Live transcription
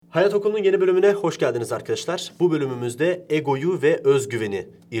Hayat Okulu'nun yeni bölümüne hoş geldiniz arkadaşlar. Bu bölümümüzde egoyu ve özgüveni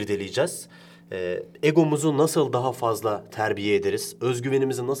irdeleyeceğiz. Egomuzu nasıl daha fazla terbiye ederiz?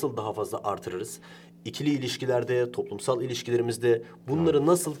 Özgüvenimizi nasıl daha fazla artırırız? İkili ilişkilerde, toplumsal ilişkilerimizde bunları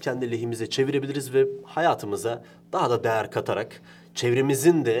nasıl kendi lehimize çevirebiliriz ve hayatımıza daha da değer katarak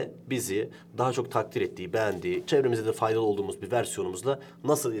çevremizin de bizi daha çok takdir ettiği, beğendiği, çevremize de faydalı olduğumuz bir versiyonumuzla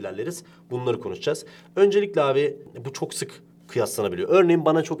nasıl ilerleriz? Bunları konuşacağız. Öncelikle abi bu çok sık kıyaslanabiliyor. Örneğin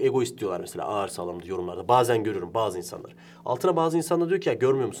bana çok egoist diyorlar mesela ağır sağlamda yorumlarda. Bazen görüyorum bazı insanlar. Altına bazı insanlar diyor ki ya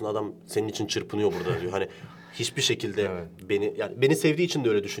görmüyor musun adam senin için çırpınıyor burada diyor. Hani hiçbir şekilde beni sevdiği için de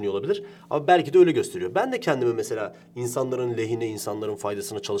öyle düşünüyor olabilir. Ama belki de öyle gösteriyor. Ben de kendimi mesela insanların lehine, insanların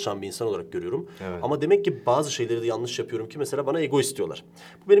faydasına çalışan bir insan olarak görüyorum. Evet. Ama demek ki bazı şeyleri de yanlış yapıyorum ki mesela bana egoist diyorlar.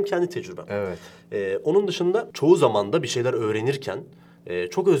 Bu benim kendi tecrübem. Evet. Onun dışında çoğu zaman da bir şeyler öğrenirken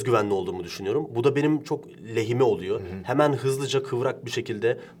çok özgüvenli olduğumu düşünüyorum. Bu da benim çok lehime oluyor. Hı hı. Hemen hızlıca kıvrak bir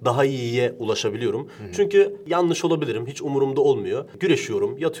şekilde daha iyiye ulaşabiliyorum. Hı hı. Çünkü yanlış olabilirim. Hiç umurumda olmuyor.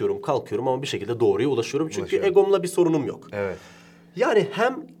 Güreşiyorum, yatıyorum, kalkıyorum ama bir şekilde doğruya ulaşıyorum. Çünkü egomla bir sorunum yok. Evet. Yani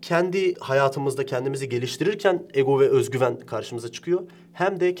hem kendi hayatımızda kendimizi geliştirirken ego ve özgüven karşımıza çıkıyor.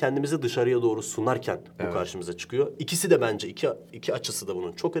 Hem de kendimizi dışarıya doğru sunarken bu karşımıza çıkıyor. İkisi de bence iki açısı da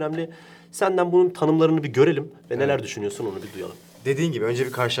bunun çok önemli. Senden bunun tanımlarını bir görelim ve neler düşünüyorsun onu bir duyalım. Dediğin gibi önce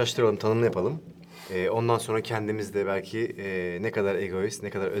bir karşılaştıralım, tanımını yapalım. Ondan sonra kendimiz de belki ne kadar egoist, ne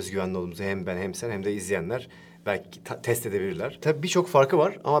kadar özgüvenli olduğumuzu hem ben hem sen hem de izleyenler belki test edebilirler. Tabii birçok farkı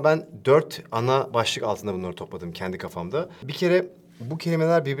var ama ben 4 ana başlık altında bunları topladım kendi kafamda. Bir kere bu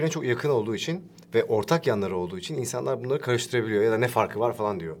kelimeler birbirine çok yakın olduğu için ve ortak yanları olduğu için insanlar bunları karıştırabiliyor ya da ne farkı var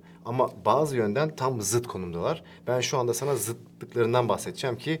falan diyor. Ama bazı yönden tam zıt konumdalar. Ben şu anda sana zıtlıklarından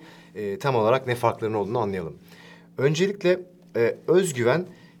bahsedeceğim ki tam olarak ne farklarının olduğunu anlayalım. Öncelikle özgüven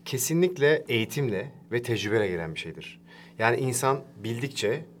kesinlikle eğitimle ve tecrübeyle gelen bir şeydir. Yani insan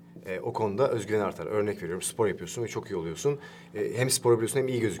bildikçe o konuda özgüven artar. Örnek veriyorum, spor yapıyorsun ve çok iyi oluyorsun. Hem spor yapıyorsun hem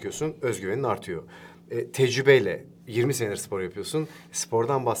iyi gözüküyorsun, özgüvenin artıyor. Tecrübeyle 20 senedir spor yapıyorsun.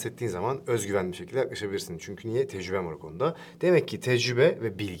 Spordan bahsettiğin zaman özgüvenli bir şekilde yaklaşabilirsin. Çünkü niye? Tecrüben var o konuda. Demek ki tecrübe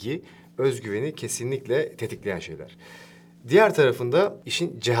ve bilgi özgüveni kesinlikle tetikleyen şeyler. Diğer tarafında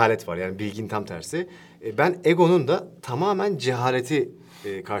işin cehalet var. Yani bilginin tam tersi. Ben egonun da tamamen cehaleti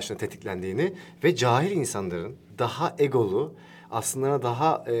karşına tetiklendiğini ve cahil insanların daha egolu, aslında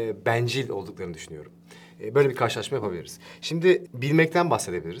daha bencil olduklarını düşünüyorum. Böyle bir karşılaşma yapabiliriz. Şimdi bilmekten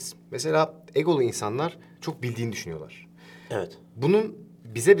bahsedebiliriz. Mesela egolu insanlar çok bildiğini düşünüyorlar. Evet. Bunun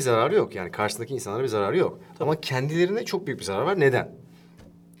bize bir zararı yok. Yani karşısındaki insanlara bir zararı yok. Tabii. Ama kendilerine çok büyük bir zarar var. Neden?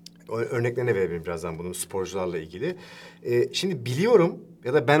 Örneklerine verebilirim birazdan bunun sporcularla ilgili. Şimdi biliyorum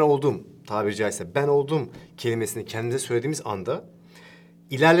ya da ben oldum tabiri caizse ben oldum kelimesini kendimize söylediğimiz anda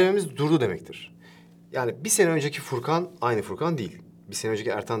ilerlememiz durdu demektir. Yani bir sene önceki Furkan aynı Furkan değil. Bir sene önceki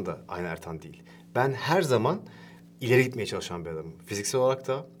Ertan da aynı Ertan değil. Ben her zaman ileri gitmeye çalışan bir adamım. Fiziksel olarak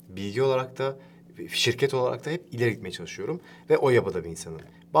da, bilgi olarak da, şirket olarak da hep ileri gitmeye çalışıyorum. Ve o yapıda bir insanım.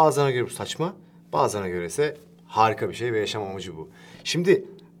 Bazılarına göre bu saçma, bazılarına göre ise harika bir şey ve yaşam amacı bu. Şimdi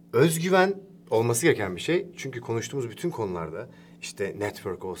özgüven olması gereken bir şey. Çünkü konuştuğumuz bütün konularda işte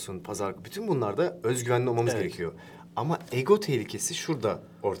network olsun, pazarlık, bütün bunlarda özgüvenli olmamız gerekiyor. Ama ego tehlikesi şurada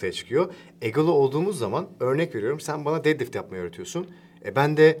ortaya çıkıyor. Egolu olduğumuz zaman örnek veriyorum sen bana deadlift yapmayı öğretiyorsun.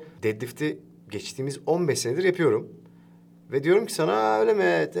 Ben de deadlift'i geçtiğimiz 15 senedir yapıyorum. Ve diyorum ki sana öyle mi?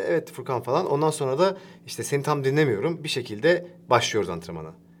 Evet Furkan falan. Ondan sonra da işte seni tam dinlemiyorum. Bir şekilde başlıyoruz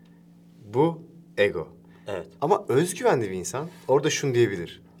antrenmana. Bu ego. Evet. Ama özgüvenli bir insan orada şunu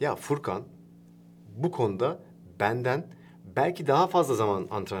diyebilir. Ya Furkan bu konuda benden belki daha fazla zaman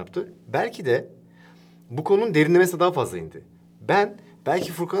antrenman yaptı. Belki de bu konunun derinlemesine daha fazla indi. Ben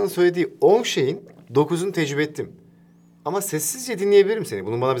belki Furkan'ın söylediği 10 şeyin 9'unu tecrübe ettim. Ama sessizce dinleyebilirim seni.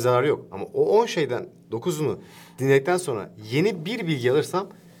 Bunun bana bir zararı yok. Ama o 10 şeyden 9'unu dinledikten sonra yeni bir bilgi alırsam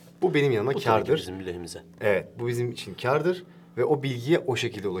bu benim yanıma kârdır. Bu tabii ki bizim lehimize. Evet, bu bizim için kârdır ve o bilgiye o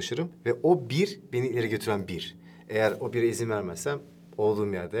şekilde ulaşırım ve o bir beni ileri götüren bir. Eğer o bire izin vermezsem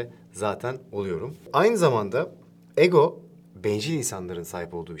olduğum yerde zaten oluyorum. Aynı zamanda ego bencil insanların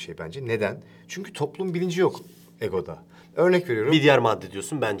sahip olduğu bir şey bence. Neden? Çünkü toplum bilinci yok egoda. Örnek veriyorum. Bir diğer madde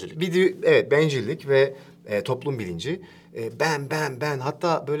diyorsun bencillik. Evet, bencillik ve toplum bilinci. Ben.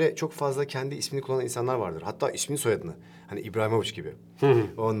 Hatta böyle çok fazla kendi ismini kullanan insanlar vardır. Hatta ismini soyadını. Hani İbrahimovic gibi.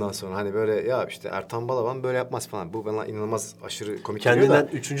 Ondan sonra hani böyle ya işte Ertan Balaban böyle yapmaz falan. Bu bana inanılmaz aşırı komik geliyor da.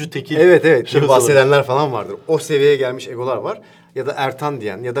 Kendinden üçüncü tekil. Evet. şahıs Bahsedenler falan vardır. O seviyeye gelmiş egolar var. Ya da Ertan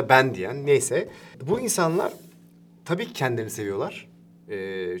diyen ya da ben diyen neyse. Bu insanlar tabii ki kendilerini seviyorlar.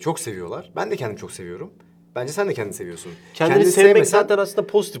 Çok seviyorlar. Ben de kendimi çok seviyorum. Bence sen de kendini seviyorsun. Kendini sevmek zaten aslında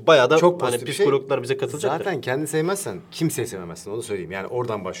pozitif. Bayağı da çok hani pozitif bir şey. psikologlar bize katılacaktır. Zaten kendini sevmezsen kimseyi sevemezsin, onu söyleyeyim. Yani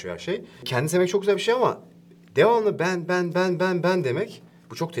oradan başlıyor her şey. Kendini sevmek çok güzel bir şey ama devamlı ben demek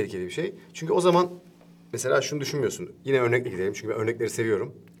bu çok tehlikeli bir şey. Çünkü o zaman mesela şunu düşünmüyorsun. Yine örnekle gidelim çünkü ben örnekleri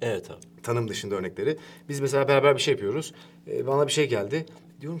seviyorum. Evet abi. Tanım dışında örnekleri. Biz mesela beraber bir şey yapıyoruz. Bana bir şey geldi.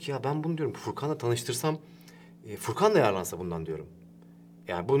 Diyorum ki ya ben bunu diyorum Furkan'la tanıştırsam, Furkan da yararlansa bundan diyorum.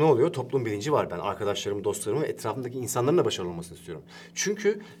 Yani bu ne oluyor? Toplum bilinci var. Ben arkadaşlarım, dostlarımı ve etrafımdaki insanların da başarılı olmasını istiyorum.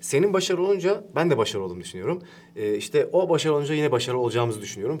 Çünkü senin başarılı olunca ben de başarılı olduğumu düşünüyorum. İşte o başarılı olunca yine başarılı olacağımızı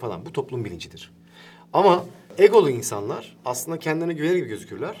düşünüyorum falan. Bu toplum bilincidir. Ama egolu insanlar aslında kendilerine güvenir gibi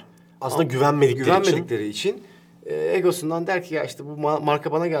gözükürler. Aslında Ama güvenmedikleri için egosundan der ki ya işte bu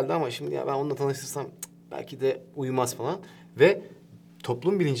marka bana geldi ama şimdi ya ben onunla tanıştırsam belki de uyumaz falan. Ve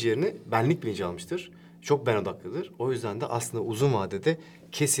toplum bilinci yerini benlik bilinci almıştır. Çok ben odaklıdır. O yüzden de aslında uzun vadede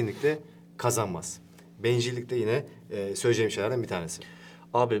kesinlikle kazanmaz. Bencillik de yine söyleyeceğim şeylerden bir tanesi.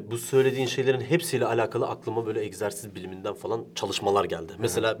 Abi bu söylediğin şeylerin hepsiyle alakalı aklıma böyle egzersiz biliminden falan çalışmalar geldi.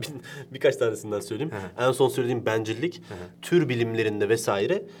 Mesela birkaç tanesinden söyleyeyim. En son söylediğim bencillik, tür bilimlerinde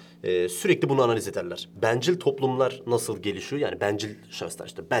vesaire sürekli bunu analiz ederler. Bencil toplumlar nasıl gelişiyor? Yani bencil şahıslar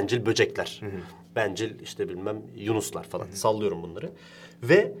işte bencil böcekler, bencil işte bilmem yunuslar falan sallıyorum bunları.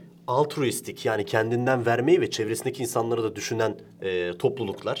 Ve altruistik yani kendinden vermeyi ve çevresindeki insanları da düşünen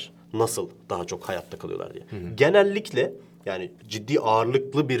topluluklar nasıl daha çok hayatta kalıyorlar diye. Genellikle yani ciddi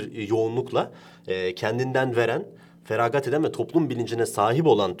ağırlıklı bir yoğunlukla kendinden veren, feragat eden ve toplum bilincine sahip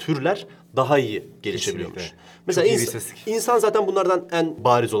olan türler daha iyi gelişebiliyormuş. Kesinlikle. Mesela Çok iyi bir istatistik. insan zaten bunlardan en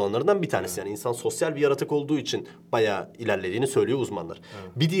bariz olanlardan bir tanesi. Yani insan sosyal bir yaratık olduğu için bayağı ilerlediğini söylüyor uzmanlar.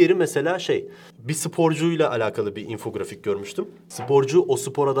 Bir diğeri mesela bir sporcuyla alakalı bir infografik görmüştüm. Sporcu o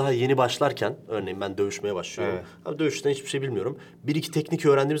spora daha yeni başlarken, örneğin ben dövüşmeye başlıyorum. Evet. Abi dövüşten hiçbir şey bilmiyorum. Bir iki teknik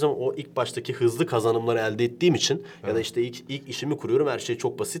öğrendiğim zaman o ilk baştaki hızlı kazanımları elde ettiğim için ya da işte ilk işimi kuruyorum, her şey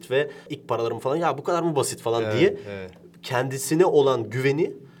çok basit ve ilk paralarım falan ya bu kadar mı basit falan diye kendisine olan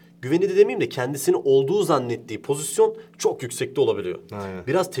güveni de demeyeyim de kendisini olduğu zannettiği pozisyon çok yüksekte olabiliyor. Aynen.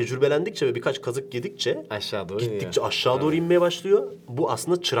 Biraz tecrübelendikçe ve birkaç kazık yedikçe Aşağı doğru gittikçe aşağı doğru inmeye başlıyor. Bu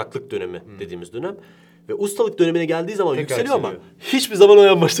aslında çıraklık dönemi dediğimiz dönem. Ve ustalık dönemine geldiği zaman Tekrar yükseliyor ama yükseliyor. hiçbir zaman o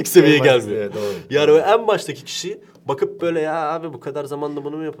en baştaki seviyeye En baştaki gelmiyor. seviye, doğru. Yani o en baştaki kişi bakıp böyle ya abi bu kadar zamanda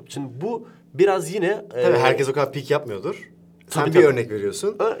bunu mu yapıp... Şimdi bu biraz yine... Tabii herkes o kadar pik yapmıyordur. Sen Tabii, bir tabii. örnek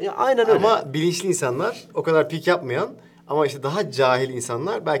veriyorsun. Ya, aynen öyle. Ama bilinçli insanlar o kadar pik yapmayan ama işte daha cahil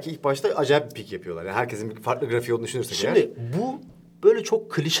insanlar belki ilk başta acayip bir pik yapıyorlar. Yani herkesin bir farklı grafiği olduğunu düşünürsek Şimdi bu böyle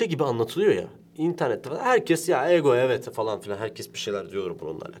çok klişe gibi anlatılıyor ya. İnternette falan. Herkes ya ego evet falan filan. Herkes bir şeyler diyor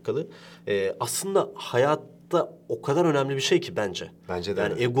bununla alakalı. Aslında hayatta o kadar önemli bir şey ki bence. Bence de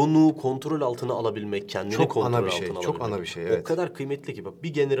Yani öyle. egonu kontrol altına alabilmek, kendini Çok kontrol ana bir şey, altına çok alabilmek. ana bir şey, O evet. kadar kıymetli ki. Bak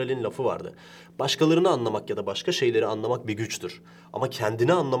bir generalin lafı vardı. Başkalarını anlamak ya da başka şeyleri anlamak bir güçtür. Ama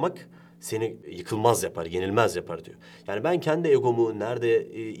kendini anlamak seni yıkılmaz yapar, yenilmez yapar diyor. Yani ben kendi egomu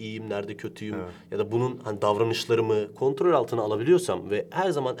nerede iyiyim, nerede kötüyüm ya da bunun hani davranışlarımı kontrol altına alabiliyorsam ve her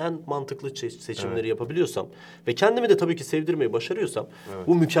zaman en mantıklı seçimleri yapabiliyorsam ve kendimi de tabii ki sevdirmeyi başarıyorsam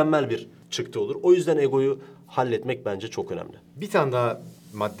bu mükemmel bir çıktı olur. O yüzden egoyu halletmek bence çok önemli. Bir tane daha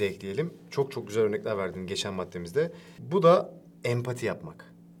madde ekleyelim. Çok çok güzel örnekler verdin geçen maddemizde. Bu da empati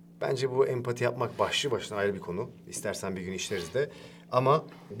yapmak. Bence bu empati yapmak başlı başına ayrı bir konu. İstersen bir gün işleriz de. Ama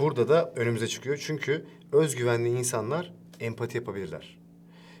burada da önümüze çıkıyor. Çünkü özgüvenli insanlar empati yapabilirler.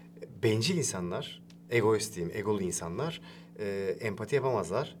 Bencil insanlar, egoist diyeyim, egolu insanlar empati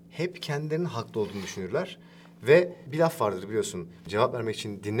yapamazlar. Hep kendilerinin haklı olduğunu düşünürler. Ve bir laf vardır biliyorsun. Cevap vermek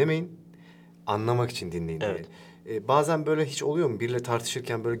için dinlemeyin, anlamak için dinleyin diye. Evet. Bazen böyle hiç oluyor mu? Biriyle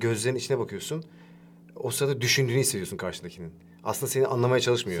tartışırken böyle gözlerinin içine bakıyorsun. O sırada düşündüğünü hissediyorsun karşındakinin. Aslında seni anlamaya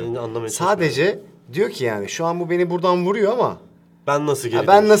çalışmıyor. Seni anlamaya Sadece diyor ki yani şu an bu beni buradan vuruyor ama Ben nasıl ha,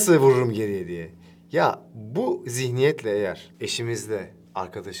 ben nasıl vururum geriye diye. Ya bu zihniyetle eğer eşimizle,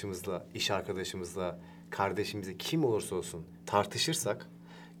 arkadaşımızla, iş arkadaşımızla, kardeşimizle kim olursa olsun tartışırsak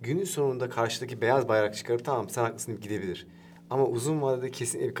günün sonunda karşıdaki beyaz bayrak çıkarıp tamam sen haklısın deyip gidebilir. Ama uzun vadede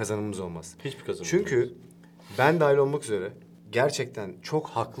kesinlikle bir kazanımımız olmaz. Hiçbir kazanımımız Çünkü ben dahil olmak üzere gerçekten çok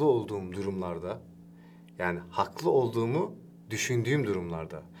haklı olduğum durumlarda yani haklı olduğumu düşündüğüm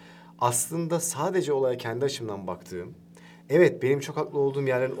durumlarda aslında sadece olaya kendi açımdan baktığım evet benim çok haklı olduğum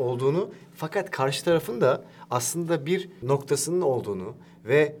yerlerin olduğunu fakat karşı tarafın da aslında bir noktasının olduğunu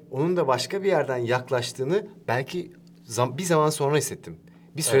ve onun da başka bir yerden yaklaştığını belki bir zaman sonra hissettim.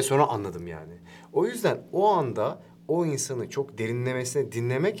 Bir süre sonra anladım yani. O yüzden o anda o insanı çok derinlemesine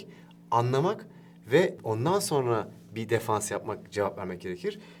dinlemek, anlamak ve ondan sonra bir defans yapmak, cevap vermek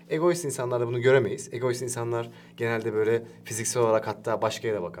gerekir. Egoist insanlarda bunu göremeyiz. Egoist insanlar genelde böyle fiziksel olarak hatta başka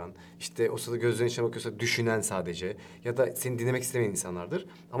yere bakan, işte o sırada gözlerinin içine bakıyorsa düşünen sadece ya da seni dinlemek istemeyen insanlardır.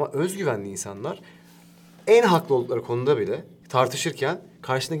 Ama özgüvenli insanlar en haklı oldukları konuda bile tartışırken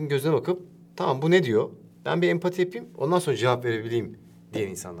karşındakinin gözüne bakıp tamam bu ne diyor? Ben bir empati yapayım ondan sonra cevap verebileyim diyen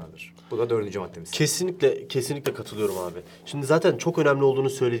insanlardır. Bu da 4. maddemiz. Kesinlikle katılıyorum abi. Şimdi zaten çok önemli olduğunu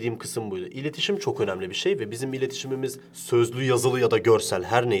söylediğim kısım buydu. İletişim çok önemli bir şey ve bizim iletişimimiz sözlü, yazılı ya da görsel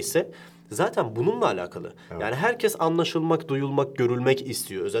her neyse zaten bununla alakalı. Evet. Yani herkes anlaşılmak, duyulmak, görülmek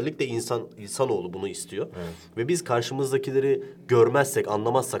istiyor. Özellikle insanoğlu bunu istiyor. Evet. Ve biz karşımızdakileri görmezsek,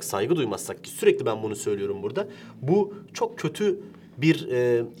 anlamazsak, saygı duymazsak ki sürekli ben bunu söylüyorum burada. Bu çok kötü bir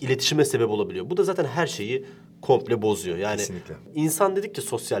iletişime sebep olabiliyor. Bu da zaten her şeyi komple bozuyor. Yani Kesinlikle. insan dedik ki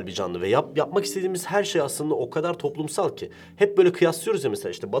sosyal bir canlı ve yapmak istediğimiz her şey aslında o kadar toplumsal ki. Hep böyle kıyaslıyoruz ya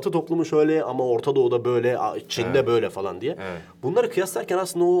mesela işte Batı toplumu şöyle ama Orta Doğu'da böyle, Çin'de böyle falan diye. Evet. Bunları kıyaslarken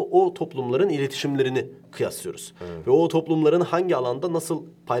aslında o toplumların iletişimlerini kıyaslıyoruz. Ve o toplumların hangi alanda nasıl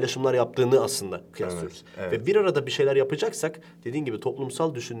paylaşımlar yaptığını aslında kıyaslıyoruz. Evet. Ve bir arada bir şeyler yapacaksak dediğin gibi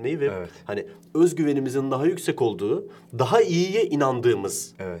toplumsal düşünmeyi ve Evet. hani özgüvenimizin daha yüksek olduğu, daha iyiye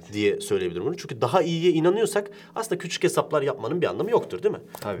inandığımız Evet. diye söyleyebilirim bunu. Çünkü daha iyiye inanıyorsak aslında küçük hesaplar yapmanın bir anlamı yoktur değil mi?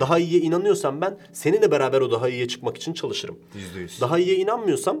 Tabii. Daha iyiye inanıyorsam ben seninle beraber o daha iyiye çıkmak için çalışırım. %100. Daha iyiye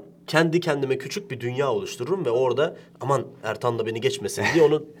inanmıyorsam kendi kendime küçük bir dünya oluştururum ve orada aman Ertan da beni geçmesin diye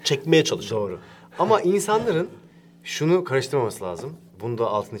onu çekmeye çalışırım. Doğru. Ama insanların şunu karıştırmaması lazım. Bunu da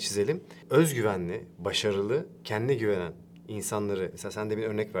altını çizelim. Özgüvenli, başarılı, kendine güvenen insanları... Mesela sen de bir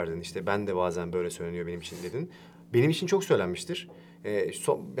örnek verdin. İşte ben de bazen böyle söyleniyor benim için dedin. Benim için çok söylenmiştir.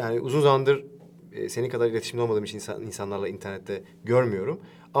 Yani uzun zamandır senin kadar iletişimde olmadığım için insanlarla internette görmüyorum.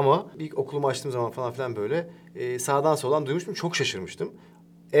 Ama ilk okulumu açtığım zaman falan filan böyle sağdan soldan duymuştum. Çok şaşırmıştım.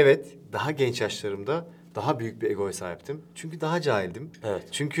 Evet, daha genç yaşlarımda daha büyük bir egoya sahiptim. Çünkü daha cahildim. Evet.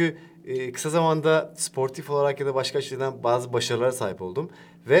 Çünkü kısa zamanda sportif olarak ya da başka açıdan bazı başarılara sahip oldum.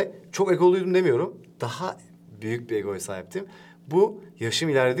 Ve çok egoluydum demiyorum. Daha büyük bir egoya sahiptim. Bu yaşım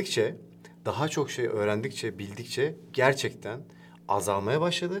ilerledikçe, daha çok şey öğrendikçe, bildikçe gerçekten azalmaya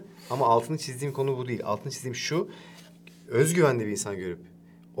başladı. Ama altını çizdiğim konu bu değil. Altını çizdiğim şu, özgüvenli bir insan görüp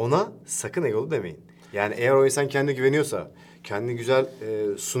ona sakın egolu demeyin. Yani eğer o insan kendine güveniyorsa, kendini güzel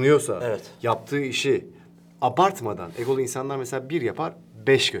sunuyorsa, Evet. yaptığı işi abartmadan, egolu insanlar mesela 1 yapar,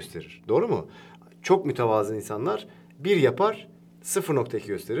 5 gösterir. Doğru mu? Çok mütevazı insanlar 1 yapar, 0,2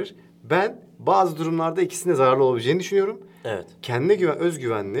 gösterir. Ben bazı durumlarda ikisine zararlı olabileceğini düşünüyorum. Evet. Kendine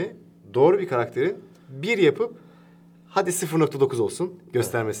özgüvenli, doğru bir karakterin 1 yapıp hadi 0,9 olsun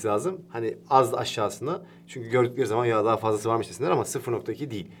göstermesi lazım. Hani az da aşağısına. Çünkü gördükleri zaman ya daha fazlası varmış desinler ama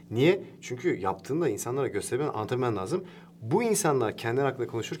 0,2 değil. Niye? Çünkü yaptığında insanlara göstermen, anlatabilmen lazım. Bu insanlar kendileri hakkında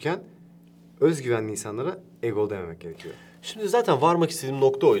konuşurken özgüvenli insanlara ego dememek gerekiyor. Şimdi zaten varmak istediğim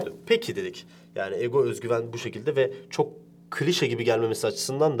nokta oydu. Peki dedik. Yani ego, özgüven bu şekilde ve çok klişe gibi gelmemesi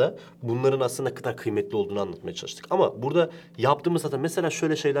açısından da bunların aslında ne kadar kıymetli olduğunu anlatmaya çalıştık. Ama burada yaptığımız zaten mesela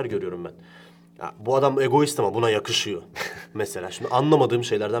şöyle şeyler görüyorum ben. Ya, bu adam egoist ama buna yakışıyor. Mesela şimdi anlamadığım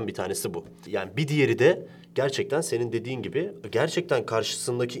şeylerden bir tanesi bu. Yani bir diğeri de gerçekten senin dediğin gibi gerçekten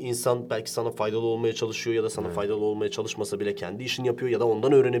karşısındaki insan belki sana faydalı olmaya çalışıyor ya da sana faydalı olmaya çalışmasa bile kendi işini yapıyor ya da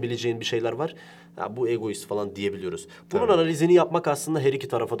ondan öğrenebileceğin bir şeyler var. Ya bu egoist falan diyebiliyoruz. Bunun analizini yapmak aslında her iki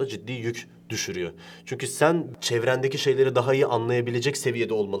tarafa da ciddi yük düşürüyor. Çünkü sen çevrendeki şeyleri daha iyi anlayabilecek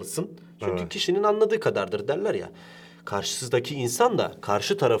seviyede olmalısın. Çünkü Evet. kişinin anladığı kadardır derler ya. Karşısındaki insan da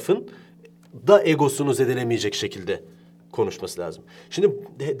karşı tarafın da egosunu zedelemeyecek şekilde konuşması lazım. Şimdi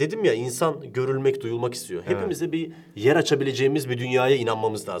dedim ya insan görülmek, duyulmak istiyor. Hepimize bir yer açabileceğimiz bir dünyaya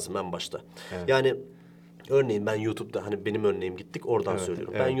inanmamız lazım en başta. Yani örneğin ben YouTube'da hani benim örneğim gittik oradan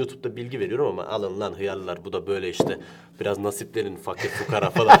söylüyorum. Ben YouTube'da bilgi veriyorum ama alın lan hıyarlar bu da böyle işte biraz nasiplerin fakir fukara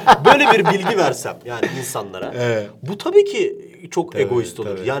falan. Böyle bir bilgi versem yani insanlara. Bu tabii ki çok egoist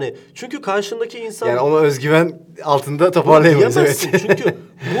olur. tabii. Yani çünkü karşındaki insan... Yani ona özgüven altında toparlayamayız. Diyemezsin Evet. çünkü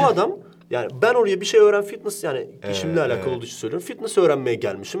bu adam yani ben oraya bir şey fitness yani işimle alakalı olduğu için söylüyorum. Fitness öğrenmeye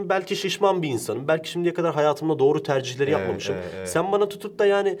gelmişim. Belki şişman bir insanım. Belki şimdiye kadar hayatımda doğru tercihleri yapmamışım. Sen bana tutup da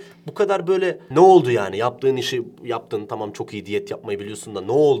yani bu kadar böyle ne oldu yani yaptığın işi yaptın tamam çok iyi diyet yapmayı biliyorsun da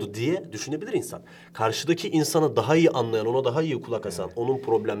ne oldu diye düşünebilir insan. Karşıdaki insanı daha iyi anlayan, ona daha iyi kulak asan, onun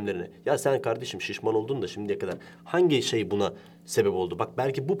problemlerini. Ya sen kardeşim şişman oldun da şimdiye kadar hangi şey buna sebep oldu? Bak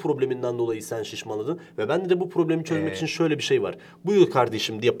belki bu probleminden dolayı sen şişmanladın ve bende de bu problemi çözmek için şöyle bir şey var. Buyur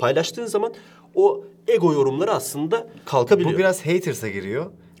kardeşim diye paylaştığın zaman o ego yorumları aslında kalkabiliyor. Bu biraz haters'a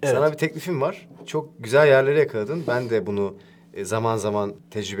giriyor. Evet. Sana bir teklifim var. Çok güzel yerlere yakaladın. Ben de bunu zaman zaman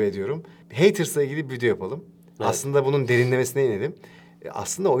tecrübe ediyorum. Haters'la ilgili bir video yapalım. Evet. Aslında bunun derinlemesine inelim.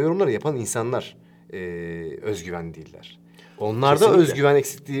 Aslında o yorumları yapan insanlar özgüven değiller. Onlarda Kesinlikle. özgüven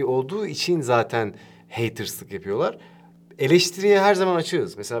eksikliği olduğu için zaten haterslık yapıyorlar. Eleştiriye her zaman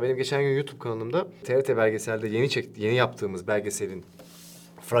açığız. Mesela benim geçen gün YouTube kanalımda TRT Belgesel'de yeni yaptığımız belgeselin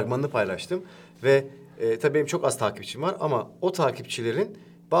fragmanını paylaştım. Ve tabii benim çok az takipçim var ama o takipçilerin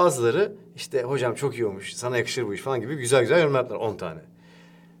bazıları işte hocam çok iyi olmuş, sana yakışır bu iş falan gibi güzel güzel yorum yaptılar 10 tane.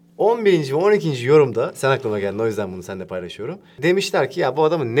 11. ve 12. yorumda, sen aklıma geldin o yüzden bunu seninle paylaşıyorum. Demişler ki ya bu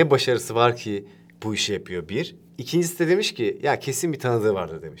adamın ne başarısı var ki bu işi yapıyor bir. İkincisi de demiş ki ya kesin bir tanıdığı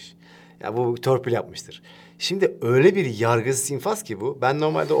vardır demiş. Ya bu torpil yapmıştır. Şimdi öyle bir yargısız infaz ki bu. Ben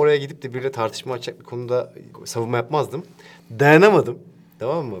normalde oraya gidip de biriyle tartışma açacak bir konuda savunma yapmazdım. Dayanamadım.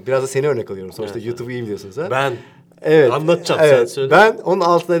 Tamam mı? Biraz da seni örnek alıyorum. Sonuçta Evet, YouTube'u iyi biliyorsun sen. Ben Evet. anlatacağım, Evet. sen söyle. Ben onun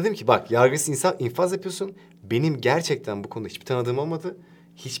altına dedim ki bak yargısız infaz yapıyorsun. Benim gerçekten bu konuda hiçbir tanıdığım olmadı.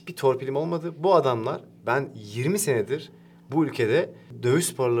 Hiçbir torpilim olmadı. Bu adamlar ben 20 senedir bu ülkede dövüş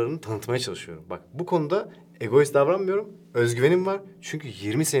sporlarını tanıtmaya çalışıyorum. Bak bu konuda egoist davranmıyorum. Özgüvenim var. Çünkü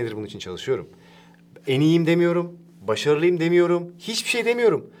 20 senedir bunun için çalışıyorum. En iyiyim demiyorum. Başarılıyım demiyorum. Hiçbir şey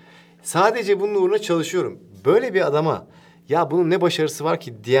demiyorum. Sadece bunun uğruna çalışıyorum. Böyle bir adama ya bunun ne başarısı var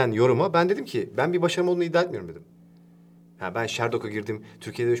ki diyen yoruma ben dedim ki ben bir başarım olduğunu iddia etmiyorum dedim. Ha, ben Sherdog'a girdim.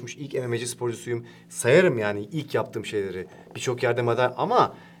 Türkiye'de dövüşmüş ilk MMA'ci sporcusuyum. Sayarım yani ilk yaptığım şeyleri. Birçok yerde madalya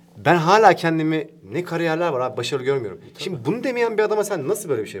ama ben hala kendimi ne kariyerler var abi başarılı görmüyorum. Şimdi bunu demeyen bir adama sen nasıl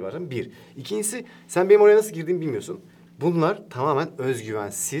böyle bir şey var? Bir. İkincisi sen benim oraya nasıl girdiğimi bilmiyorsun. Bunlar tamamen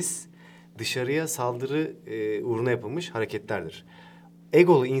özgüvensiz, dışarıya saldırı uğruna yapılmış hareketlerdir.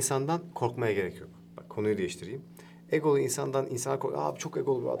 Egolu insandan korkmaya gerek yok. Bak konuyu değiştireyim. Egolu insandan insana abi çok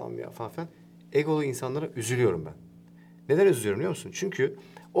egolu bir adam ya falan filan. Egolu insanlara üzülüyorum ben. Neden üzülüyorum biliyor musun? Çünkü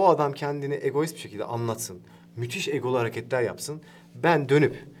o adam kendini egoist bir şekilde anlatsın. Müthiş egolu hareketler yapsın. Ben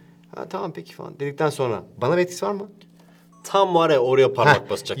dönüp ha tamam peki falan dedikten sonra bana bir etkisi var mı? Tam var ya oraya parmak Heh,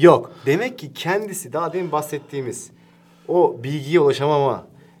 basacak. yok. Demek ki kendisi daha demin bahsettiğimiz o bilgiye ulaşamama,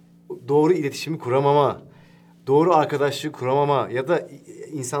 doğru iletişimi kuramama, doğru arkadaşlığı kuramama ya da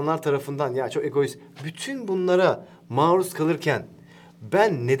insanlar tarafından ya çok egoist. Bütün bunlara maruz kalırken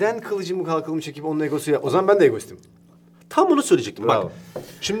ben neden kılıcımı kalkalımı çekip onun egosuyla... O zaman ben de egoistim. Tam onu söyleyecektim. Bravo. Bak.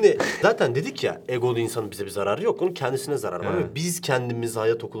 Şimdi zaten dedik ya egolu insanın bize bir zararı yok. Onun kendisine zararı var. Evet. Ve biz kendimiz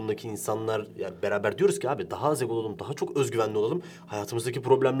hayat okulundaki insanlar yani beraber diyoruz ki abi daha az egolu olalım, daha çok özgüvenli olalım. Hayatımızdaki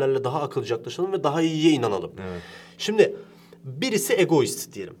problemlerle daha akılcı yaklaşalım ve daha iyiye inanalım. Evet. Şimdi birisi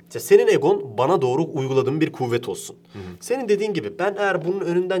egoist diyelim. İşte senin egon bana doğru uyguladığın bir kuvvet olsun. Senin dediğin gibi ben eğer bunun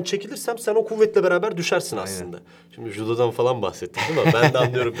önünden çekilirsem sen o kuvvetle beraber düşersin aslında. Şimdi judodan falan bahsettik değil mi? Ben de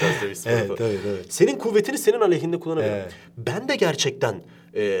anlıyorum biraz da bir sporu. Evet, tabii. Senin kuvvetini senin aleyhinde kullanabilirim. Evet. Ben de gerçekten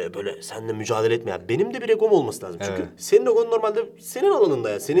böyle seninle mücadele etmeyen, benim de bir egom olması lazım. Çünkü Evet. senin egon normalde senin alanında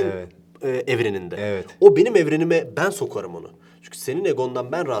ya, senin evreninde. Evet. O benim evrenime ben sokarım onu. Çünkü senin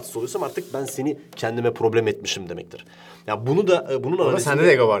egondan ben rahatsız oluyorsam artık ben seni kendime problem etmişim demektir. Ya bunu da bunun Ama analizini... sende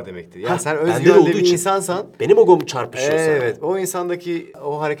de ego var demektir. Yani sen bende de özgüvenli olduğu bir için insansan... benim egom çarpışıyorsa. Evet, o insandaki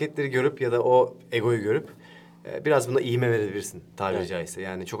o hareketleri görüp ya da o egoyu görüp biraz buna iğme verebilirsin tabiri Evet. caizse.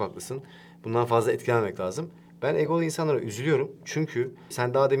 Yani çok haklısın. Bundan fazla etkilenmemek lazım. Ben egolu insanlara üzülüyorum. Çünkü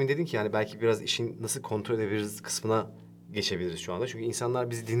sen daha demin dedin ki yani belki biraz işin nasıl kontrol edebiliriz kısmına geçebiliriz şu anda. Çünkü insanlar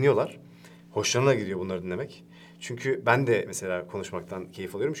bizi dinliyorlar. Hoşlarına gidiyor bunları dinlemek. Çünkü ben de mesela konuşmaktan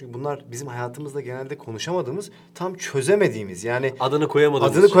keyif alıyorum. Çünkü bunlar bizim hayatımızda genelde konuşamadığımız, tam çözemediğimiz yani... Adını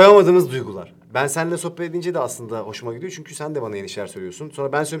koyamadığımız Adını için. koyamadığımız duygular. Ben seninle sohbet edince de aslında hoşuma gidiyor. Çünkü sen de bana yeni şeyler söylüyorsun.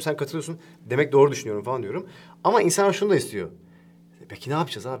 Sonra ben söylüyorum sen katılıyorsun. Demek doğru düşünüyorum falan diyorum. Ama insanlar şunu da istiyor. Peki ne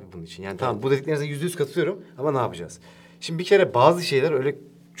yapacağız abi bunun için? Yani tamam bu dediklerinize %100 katılıyorum ama ne yapacağız? Şimdi bir kere bazı şeyler öyle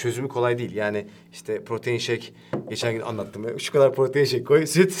çözümü kolay değil. Yani işte protein shake geçen gün anlattım. Şu kadar protein shake koy,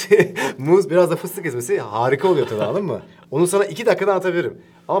 süt, muz, biraz da fıstık ezmesi harika oluyor tadı anladın mı? Onu sana 2 dakikada anlatabilirim.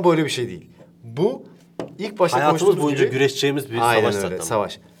 Ama böyle bir şey değil. Bu ilk başta Hayatımız konuştuğumuz boyunca gibi... güreşeceğimiz bir Aynen savaş öyle, zaten.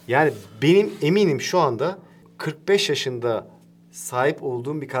 savaş. Yani benim eminim şu anda 45 yaşında sahip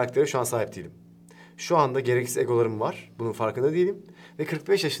olduğum bir karaktere şu an sahip değilim. Şu anda gereksiz egolarım var. Bunun farkında değilim. Ve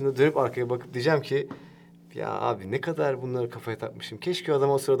 45 yaşında dönüp arkaya bakıp diyeceğim ki... Ya abi ne kadar bunları kafaya takmışım. Keşke o adam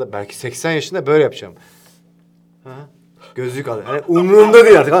o sırada belki 80 yaşında böyle yapacağım. Ha? Gözlük al. Yani umurumda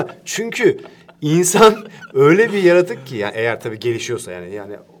değil artık. Ha? Çünkü insan öyle bir yaratık ki yani eğer tabii gelişiyorsa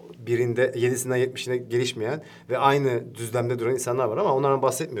yani birinde 7'sinden 70'ine gelişmeyen ve aynı düzlemde duran insanlar var ama onlardan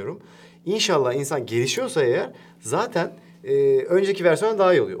bahsetmiyorum. İnşallah insan gelişiyorsa eğer zaten önceki versiyondan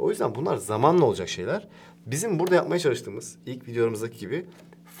daha iyi oluyor. O yüzden bunlar zamanla olacak şeyler. Bizim burada yapmaya çalıştığımız ilk videolarımızdaki gibi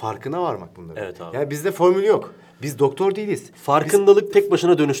farkına varmak bunların. Evet abi. Yani bizde formül yok. Biz doktor değiliz. Farkındalık tek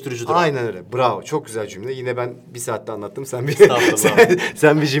başına dönüştürücüdür. Aynen öyle. Bravo. Çok güzel cümle. Yine ben bir saatte anlattım. Sen bir Estağfurullah.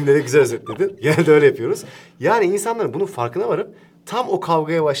 sen bir cümlede güzel özetledin. Genelde öyle yapıyoruz. Yani insanların bunun farkına varıp tam o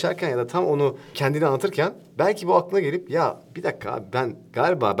kavgaya başlarken ya da tam onu kendini anlatırken belki bu aklına gelip ya bir dakika abi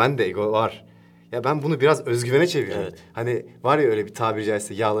galiba bende ego var. Ya ben bunu biraz özgüvene çevireyim. Evet. Hani var ya öyle bir tabiri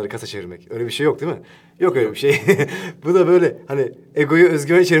caizse yağları kasa çevirmek. Öyle bir şey yok değil mi? Yok öyle bir şey. Bu da böyle hani egoyu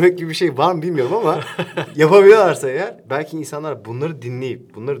özgüvene çevirmek gibi bir şey var mı bilmiyorum ama yapabiliyorlarsa eğer belki insanlar bunları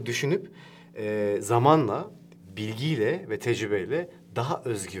dinleyip, bunları düşünüp zamanla, bilgiyle ve tecrübeyle daha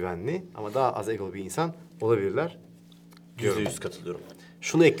özgüvenli ama daha az egolu bir insan olabilirler. %100 katılıyorum.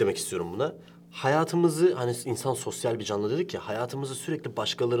 Şunu eklemek istiyorum buna. Hayatımızı hani insan sosyal bir canlı dedik ya, hayatımızı sürekli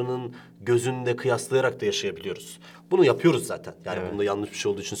başkalarının gözünde kıyaslayarak da yaşayabiliyoruz. Bunu yapıyoruz zaten. Yani bunda yanlış bir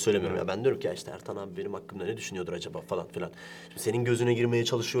şey olduğu için söylemiyorum. Ya ben diyorum ki ya işte Ertan abi benim hakkımda ne düşünüyordur acaba falan filan. Şimdi senin gözüne girmeye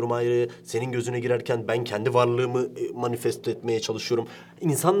çalışıyorum ayrı. Senin gözüne girerken ben kendi varlığımı manifest etmeye çalışıyorum.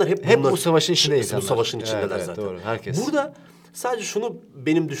 İnsanlar hep bu savaşın içinde insanlar. Bu savaşın içindeler Evet, zaten. doğru. Herkes. Burada sadece şunu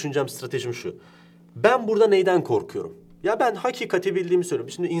benim düşüncem, stratejim şu. Ben burada neyden korkuyorum? Ya ben hakikati bildiğimi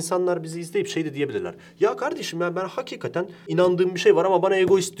söylüyorum. Şimdi insanlar bizi izleyip şey de diyebilirler. Ya kardeşim ya ben hakikaten inandığım bir şey var ama bana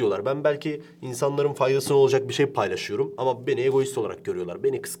egoist diyorlar. Ben belki insanların faydasına olacak bir şey paylaşıyorum ama beni egoist olarak görüyorlar.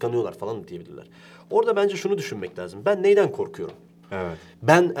 Beni kıskanıyorlar falan diyebilirler. Orada bence şunu düşünmek lazım. Ben neyden korkuyorum? Evet.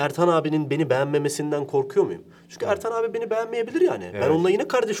 Ben Ertan abinin beni beğenmemesinden korkuyor muyum? Çünkü Ertan abi beni beğenmeyebilir yani. Ben onunla yine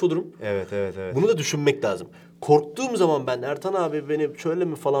kardeş olurum. Evet. Bunu da düşünmek lazım. Korktuğum zaman ben Ertan abi beni şöyle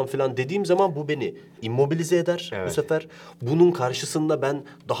mi falan filan dediğim zaman bu beni immobilize eder bu sefer. Bunun karşısında ben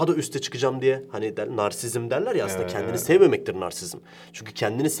daha da üste çıkacağım diye hani narsizm derler ya aslında kendini sevmemektir narsizm. Çünkü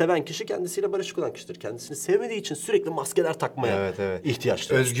kendini seven kişi kendisiyle barışık olan kişidir. Kendisini sevmediği için sürekli maskeler takmaya ihtiyaç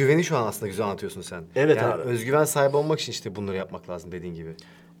duyar. Özgüveni şu an aslında güzel anlatıyorsun sen. Evet yani abi. Özgüven sahibi olmak için işte bunları yapmak lazım dediğin gibi.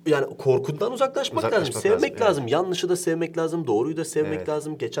 Yani korkudan uzaklaşmak lazım. Uzaklaşmak Sevmek lazım, lazım. Yanlışı da sevmek lazım. Doğruyu da sevmek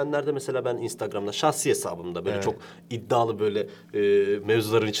lazım. Geçenlerde mesela ben Instagram'da şahsi hesabımda böyle çok iddialı böyle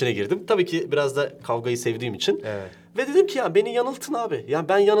mevzuların içine girdim. Tabii ki biraz da kavgayı sevdiğim için. Evet. Ve dedim ki ya beni yanıltın abi. Yani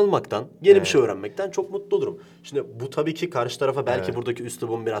ben yanılmaktan, yeni bir şey öğrenmekten çok mutlu olurum. Şimdi bu tabii ki karşı tarafa belki buradaki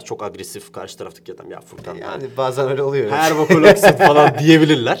üslubum biraz çok agresif. Karşı taraftaki adam ya Furkan Yani bazen öyle oluyor. her bokologsun falan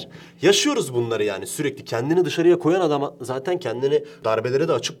diyebilirler. Yaşıyoruz bunları yani sürekli. Kendini dışarıya koyan adam zaten kendini darbelere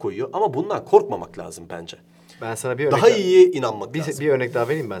de açık koyuyor. Ama bundan korkmamak lazım bence. Ben sana bir örnek Daha iyiye inanmak lazım. bir örnek daha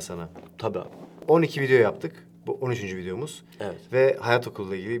vereyim ben sana. Tabii abi. 12 video yaptık. Bu 13. videomuz. Evet. Ve hayat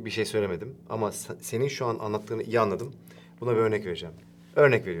okuluyla ilgili bir şey söylemedim. Ama senin şu an anlattığını iyi anladım. Buna bir örnek vereceğim.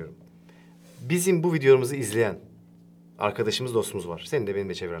 Örnek veriyorum. Bizim bu videomuzu izleyen arkadaşımız, dostumuz var. Senin de benim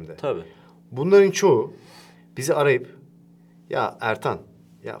de çevremde. Tabii. Bunların çoğu bizi arayıp ya Ertan,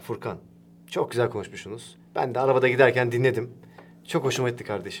 ya Furkan çok güzel konuşmuşsunuz. Ben de arabada giderken dinledim. Çok hoşuma gitti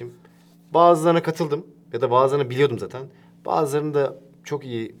kardeşim. Bazılarına katıldım ya da bazılarını biliyordum zaten. Bazılarını da çok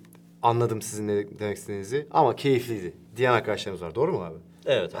iyi anladım sizin ne demek istediğinizi ama keyifliydi diyen arkadaşlarımız var. Doğru mu abi?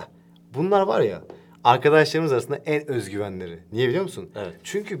 Evet abi. Bunlar var ya arkadaşlarımız arasında en özgüvenleri. Niye biliyor musun? Evet.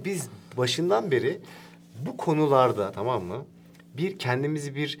 Çünkü biz başından beri bu konularda tamam mı?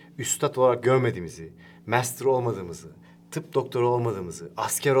 Kendimizi bir üstad olarak görmediğimizi, master olmadığımızı, tıp doktoru olmadığımızı,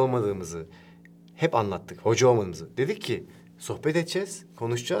 asker olmadığımızı hep anlattık. Hoca olmadığımızı. Dedik ki sohbet edeceğiz,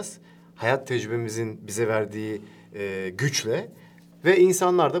 konuşacağız. Hayat tecrübemizin bize verdiği güçle ve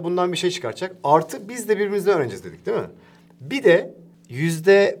insanlar da bundan bir şey çıkartacak. Artı biz de birbirimizden öğreneceğiz dedik değil mi? Bir de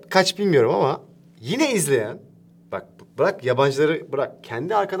yüzde kaç bilmiyorum ama yine izleyen, bak bırak yabancıları bırak,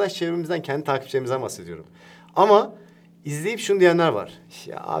 kendi arkadaş çevremizden, kendi takipçilerimizden bahsediyorum. Ama izleyip şunu diyenler var.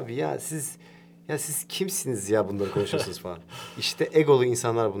 Ya abi ya siz kimsiniz ya bunları konuşuyorsunuz falan. İşte egolu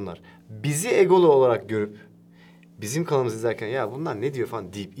insanlar bunlar. Bizi egolu olarak görüp bizim kanalımızı izlerken ya bunlar ne diyor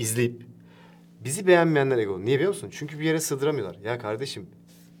falan deyip izleyip bizi beğenmeyenler egolu. Niye biliyor musun? Çünkü bir yere sığdıramıyorlar. Ya kardeşim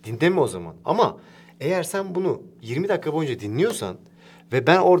dinleme o zaman. Ama eğer sen bunu 20 dakika boyunca dinliyorsan ve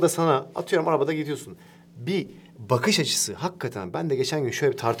ben orada sana atıyorum arabada gidiyorsun. Bir bakış açısı hakikaten ben de geçen gün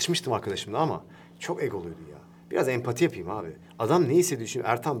şöyle bir tartışmıştım arkadaşımla ama çok egoluydu ya. Biraz empati yapayım abi. Adam ne hissediyor şimdi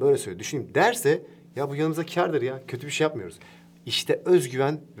Ertan böyle söylüyor düşüneyim derse ya bu yanımıza kârdır ya. Kötü bir şey yapmıyoruz. İşte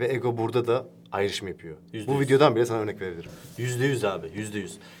özgüven ve ego burada da ayrışma yapıyor. Bu videodan bile sana örnek verebilirim. %100 abi, %100.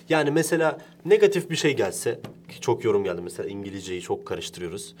 Yani mesela negatif bir şey gelse, ki çok yorum geldi mesela İngilizceyi çok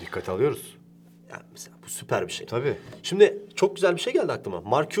karıştırıyoruz. Dikkat alıyoruz. Yani mesela bu süper bir şey. Tabii. Şimdi çok güzel bir şey geldi aklıma.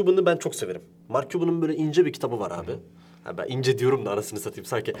 Mark Cuban'ı ben çok severim. Mark Cuban'ın böyle ince bir kitabı var abi. Ha ben ince diyorum da arasını satayım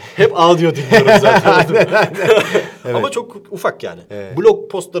sanki. Hep audio dinliyorum zaten. Ama çok ufak yani. Evet.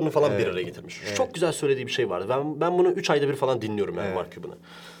 Blog postlarını falan bir araya getirmiş. Çok güzel söylediği bir şey vardı. Ben bunu 3 ayda bir falan dinliyorum yani Mark Cuban'ı.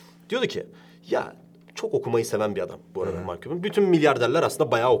 Diyordu ki ya çok okumayı seven bir adam bu arada Mark Cuban. Bütün milyarderler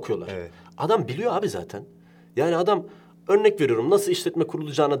aslında bayağı okuyorlar. Evet. Adam biliyor abi zaten. Yani adam Örnek veriyorum, nasıl işletme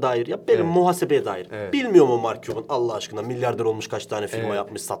kurulacağına dair, ya benim Evet. muhasebeye dair. Evet. Bilmiyorum o Mark Cuban Allah aşkına, milyarder olmuş, kaç tane firma Evet.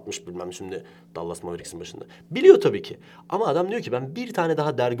 yapmış, satmış bilmem, şimdi Dallas Mavericks'in başında. Biliyor tabii ki. Ama adam diyor ki ben bir tane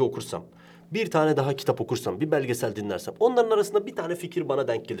daha dergi okursam, bir tane daha kitap okursam, bir belgesel dinlersem, onların arasında bir tane fikir bana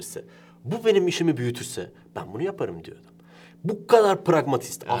denk gelirse, bu benim işimi büyütürse ben bunu yaparım diyor adam. Bu kadar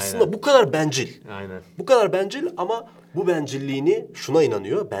pragmatist. Aslında Aynen. bu kadar bencil. Aynen. Bu kadar bencil ama bu bencilliğini şuna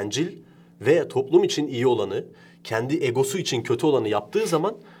inanıyor. Bencil ve toplum için iyi olanı, kendi egosu için kötü olanı yaptığı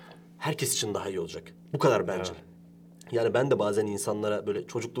zaman herkes için daha iyi olacak. Bu kadar bencil. Yani ben de bazen insanlara böyle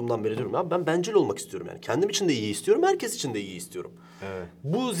çocukluğumdan beri diyorum ya, ben bencil olmak istiyorum yani. Kendim için de iyi istiyorum, herkes için de iyi istiyorum. Evet.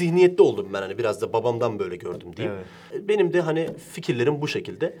 Bu zihniyette oldum ben, hani biraz da babamdan böyle gördüm diyeyim. Benim de hani fikirlerim bu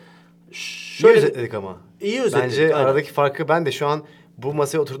şekilde. İyi özetledik ama. İyi özetledik, Bence aynen. aradaki farkı ben de şu an bu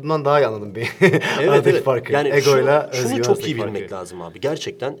masaya oturduğumdan daha iyi anladım. Evet, aradaki evet. farkı. Yani Egoyla şunu özgüven çok arasındaki iyi bilmek farkı. lazım abi.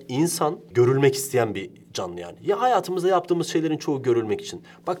 Gerçekten insan görülmek isteyen bir canlı yani. Ya hayatımızda yaptığımız şeylerin çoğu görülmek için.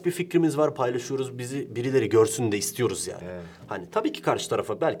 Bak bir fikrimiz var, paylaşıyoruz, bizi birileri görsün de istiyoruz yani. Evet. Hani tabii ki karşı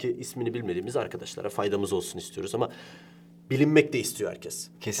tarafa, belki ismini bilmediğimiz arkadaşlara faydamız olsun istiyoruz ama bilinmek de istiyor herkes.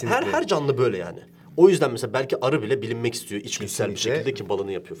 Kesinlikle. Her canlı böyle yani. O yüzden mesela belki arı bile bilinmek istiyor içgüdüsel bir Kesinlikle. şekilde ki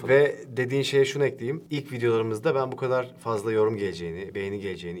balını yapıyor falan. Ve dediğin şeye şunu ekleyeyim. İlk videolarımızda ben bu kadar fazla yorum geleceğini, beğeni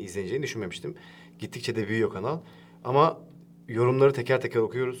geleceğini, izleneceğini düşünmemiştim. Gittikçe de büyüyor kanal. Ama yorumları teker teker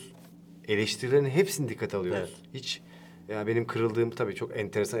okuyoruz. Eleştirilerin hepsini dikkate alıyoruz. Hiç yani benim kırıldığım tabii çok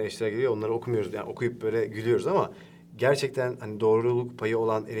enteresan eleştiriler geliyor. Onları okumuyoruz. Yani okuyup böyle gülüyoruz ama gerçekten hani doğruluk payı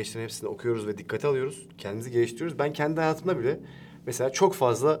olan eleştirilerin hepsini okuyoruz ve dikkate alıyoruz. Kendimizi geliştiriyoruz. Ben kendi hayatımda bile mesela çok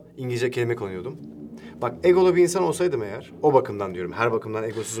fazla İngilizce kelime kullanıyordum. Bak egolu bir insan olsaydım eğer, o bakımdan diyorum. Her bakımdan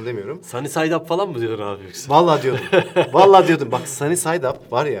egosuzum demiyorum. Sunny Side Up falan mı diyorsun abi yoksa? Vallahi diyordum. Vallahi diyordum. Bak sunny side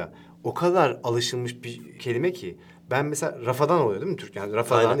up var ya, o kadar alışılmış bir kelime ki. Ben mesela rafadan oluyor değil mi Türk? Yani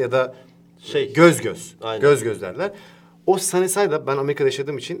rafadan Aynen. ya da Şey. göz göz. Aynen. Göz göz derler. O sunny side up, ben Amerika'da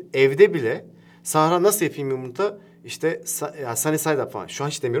yaşadığım için evde bile Sahra nasıl yapayım yumurta, işte ya sunny side up falan. Şu an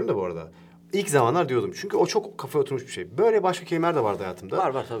hiç demiyorum da bu arada. İlk zamanlar diyordum. Çünkü o çok kafaya oturmuş bir şey. Böyle başka kelimeler de vardı hayatımda.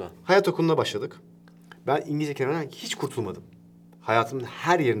 Var tabii. Hayat okuluna başladık. Ben İngilizce kelimelerden hiç kurtulmadım. Hayatımın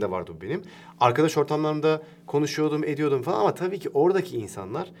her yerinde vardı bu benim. Arkadaş ortamlarımda konuşuyordum, ediyordum falan ama tabii ki oradaki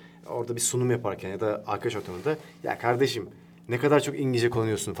insanlar orada bir sunum yaparken ya da arkadaş ortamında ya kardeşim ne kadar çok İngilizce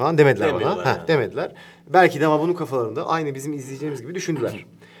kullanıyorsun falan demediler Demiyorlar bana. yani. Demediler. Belki de ama bunun kafalarında aynı bizim izleyeceğimiz gibi düşündüler.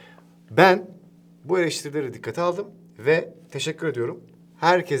 Ben bu eleştirileri dikkate aldım ve teşekkür ediyorum.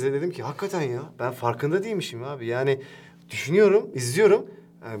 Herkese dedim ki hakikaten ya ben farkında değilmişim abi. Yani düşünüyorum, izliyorum.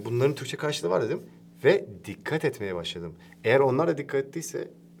 Yani bunların Türkçe karşılığı var dedim. Ve dikkat etmeye başladım. Eğer onlar da dikkat ettiyse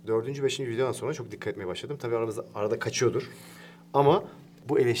 4. 5. videodan sonra çok dikkat etmeye başladım. Tabii arada kaçıyordur. Ama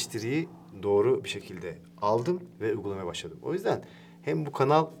bu eleştiriyi doğru bir şekilde aldım ve uygulamaya başladım. O yüzden hem bu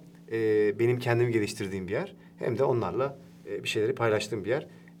kanal benim kendimi geliştirdiğim bir yer hem de onlarla bir şeyleri paylaştığım bir yer.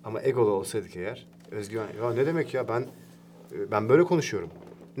 Ama egolu olsaydık eğer özgüven ya ne demek ya ben böyle konuşuyorum.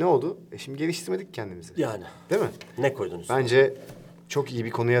 Ne oldu? Şimdi geliştirmedik kendimizi. Yani. Değil mi? Ne koydunuz? Bence çok iyi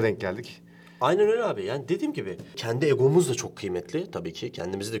bir konuya denk geldik. Aynen öyle abi. Yani dediğim gibi kendi egomuz da çok kıymetli tabii ki.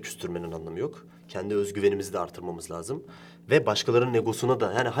 Kendimizi de küstürmenin anlamı yok. Kendi özgüvenimizi de artırmamız lazım. Ve başkalarının egosuna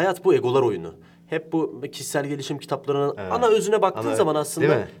da, yani hayat bu egolar oyunu. Hep bu kişisel gelişim kitaplarının ana özüne baktığın Ana- zaman değil aslında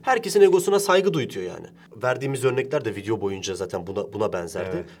mi? herkesin egosuna saygı duyuyor yani. Verdiğimiz örnekler de video boyunca zaten buna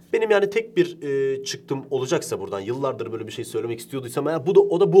benzerdi. Evet. Benim yani tek bir çıktım olacaksa buradan, yıllardır böyle bir şey söylemek istiyorduysam ya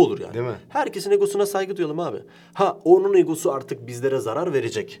o da bu olur yani. Değil mi? Herkesin egosuna saygı duyalım abi. Ha onun egosu artık bizlere zarar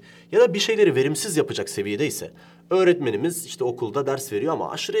verecek ya da bir şeyleri verimsiz yapacak seviyedeyse, öğretmenimiz işte okulda ders veriyor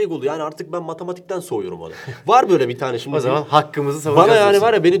ama aşırı egolu, yani artık ben matematikten soğuyorum onu. Var böyle bir tane şimdi. O zaman hakkımızı savunacağız. Bana yani diyorsun.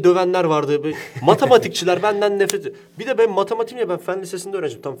 var ya, beni dövenler vardı. Matematikçiler benden nefret ediyor. Bir de ben matematiğim, ya ben fen lisesinde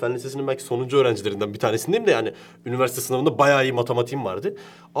öğrenciyim. Tam fen lisesinin belki sonuncu öğrencilerinden bir tanesindeyim de yani üniversite sınavında bayağı iyi matematiğim vardı.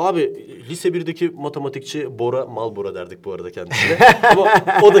 Abi lise 1'deki matematikçi Bora, mal Bora derdik bu arada kendisine. Ama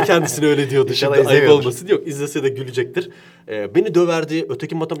o da kendisine öyle diyordu. İnşallah Şimdi ayıp izlemiyordur. olmasın. Yok, izlese de gülecektir. Beni döverdi.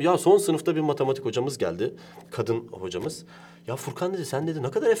 Öteki ya son sınıfta bir matematik hocamız geldi. Kadın hocamız. Ya Furkan dedi, sen dedi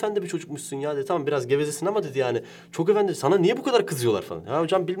ne kadar efendi bir çocukmuşsun ya dedi. Tamam biraz gevezesin ama dedi yani çok efendi. Sana niye bu kadar kızıyorlar falan. Ya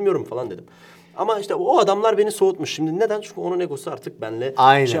hocam bilmiyorum falan dedim. Ama işte o adamlar beni soğutmuş. Şimdi neden? Çünkü onun egosu artık benimle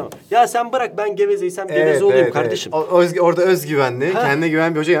Aynen. Ya sen bırak, ben gevezeysem geveze olayım kardeşim. Evet. Orada özgüvenli, kendine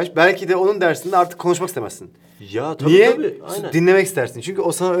güven bir hoca gelmiş. Belki de onun dersinde artık konuşmak istemezsin. Ya tabii Niye? tabii. Aynen. Dinlemek istersin. Çünkü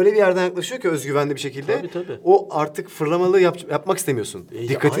o sana öyle bir yerden yaklaşıyor ki özgüvenli bir şekilde. Tabii. O artık fırlamalı yapmak istemiyorsun.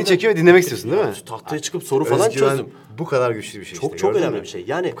 Dikkatini aynen. çekiyor ve dinlemek istiyorsun değil mi? Tahtaya çıkıp soru falan Özgüven çözdüm. bu kadar güçlü bir şey Çok işte. çok gördün önemli mü? bir şey.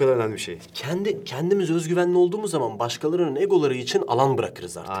 Yani Bu kadar önemli bir şey. kendimiz özgüvenli olduğumuz zaman başkalarının egoları için alan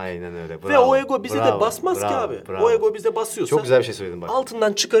bırakırız artık. Aynen öyle. Ve Bravo. o ego bize de Bravo, basmaz ki bravo, abi. bravo. O ego bize basıyorsa Çok güzel bir şey söyledin bak.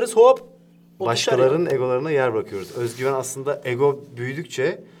 altından çıkarız, hop Başkalarının egolarına yer bırakıyoruz. Özgüven aslında ego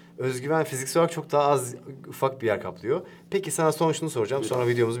büyüdükçe özgüven fiziksel olarak çok daha az ufak bir yer kaplıyor. Peki sana son şunu soracağım. Sonra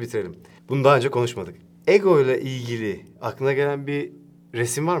videomuzu bitirelim. Bunu daha önce konuşmadık. Ego ile ilgili aklına gelen bir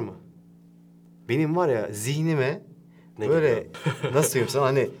resim var mı? Benim var ya zihnime Ne böyle nasıl söyleyeyim sana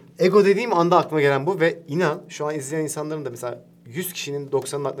hani ego dediğim anda aklıma gelen bu ve inan şu an izleyen insanların da mesela 100 kişinin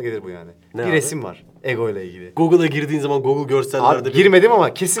 90'ının aklına gelir bu yani. Ne bir abi? resim var ego ile ilgili. Google'a girdiğin zaman Google görsellerde Abi, girmedim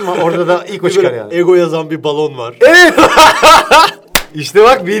ama kesin var orada da ilk o bir çıkar yani. ego yazan bir balon var. İşte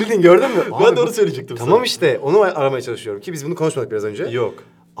bak bildin gördün mü? Ben Abi, de onu söyleyecektim Tamam sana. işte onu aramaya çalışıyorum ki biz bunu konuşmadık biraz önce. Yok.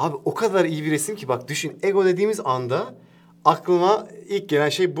 Abi o kadar iyi bir resim ki bak düşün ego dediğimiz anda aklıma ilk gelen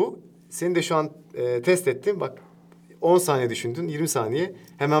şey bu. Seni de şu an test ettim bak 10 saniye düşündün 20 saniye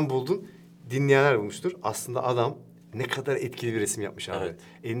hemen buldun. Dinleyenler bulmuştur. Aslında adam ne kadar etkili bir resim yapmış abi. Evet.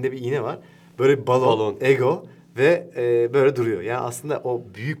 Elinde bir iğne var. Böyle bir balon. Ego ve böyle duruyor. Yani aslında o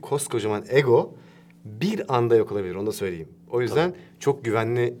büyük koskocaman ego bir anda yok olabilir onu da söyleyeyim. O yüzden çok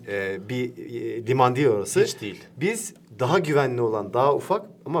güvenli bir liman değil orası. Hiç değil. Biz daha güvenli olan, daha ufak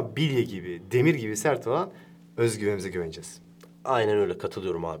ama bilye gibi, demir gibi sert olan özgüvenimize güveneceğiz. Aynen öyle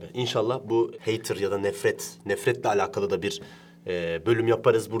katılıyorum abi. İnşallah bu hater ya da nefretle alakalı da bir bölüm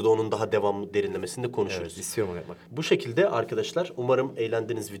yaparız. Burada onun daha devamlı derinlemesinde konuşuruz. Evet, istiyorum onu yapmak. Bu şekilde arkadaşlar umarım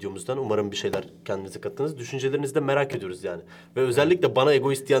eğlendiniz videomuzdan. Umarım bir şeyler kendinize kattınız. Düşüncelerinizi de merak ediyoruz yani. Ve özellikle bana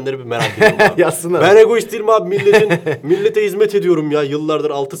egoist diyenleri bir merak ediyorum abi. Yazsınlar. Ben egoist değilim abi. Millete hizmet ediyorum ya. Yıllardır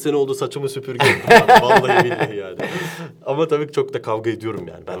 6 sene oldu saçımı süpürge ettim abi. Vallahi billahi yani. Ama tabii çok da kavga ediyorum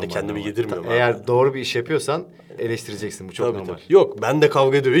yani. Ben de kendimi yedirmiyorum abi. Eğer doğru bir iş yapıyorsan eleştireceksin. Bu çok Tabii, normal. tabii. Yok ben de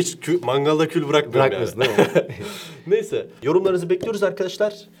kavga ediyorum. Hiç mangalda kül bırakmıyorum Bırakmıyorsun yani. değil mi? Neyse yorumlarınızı bekliyoruz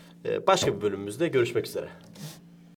arkadaşlar. Başka bir bölümümüzde görüşmek üzere.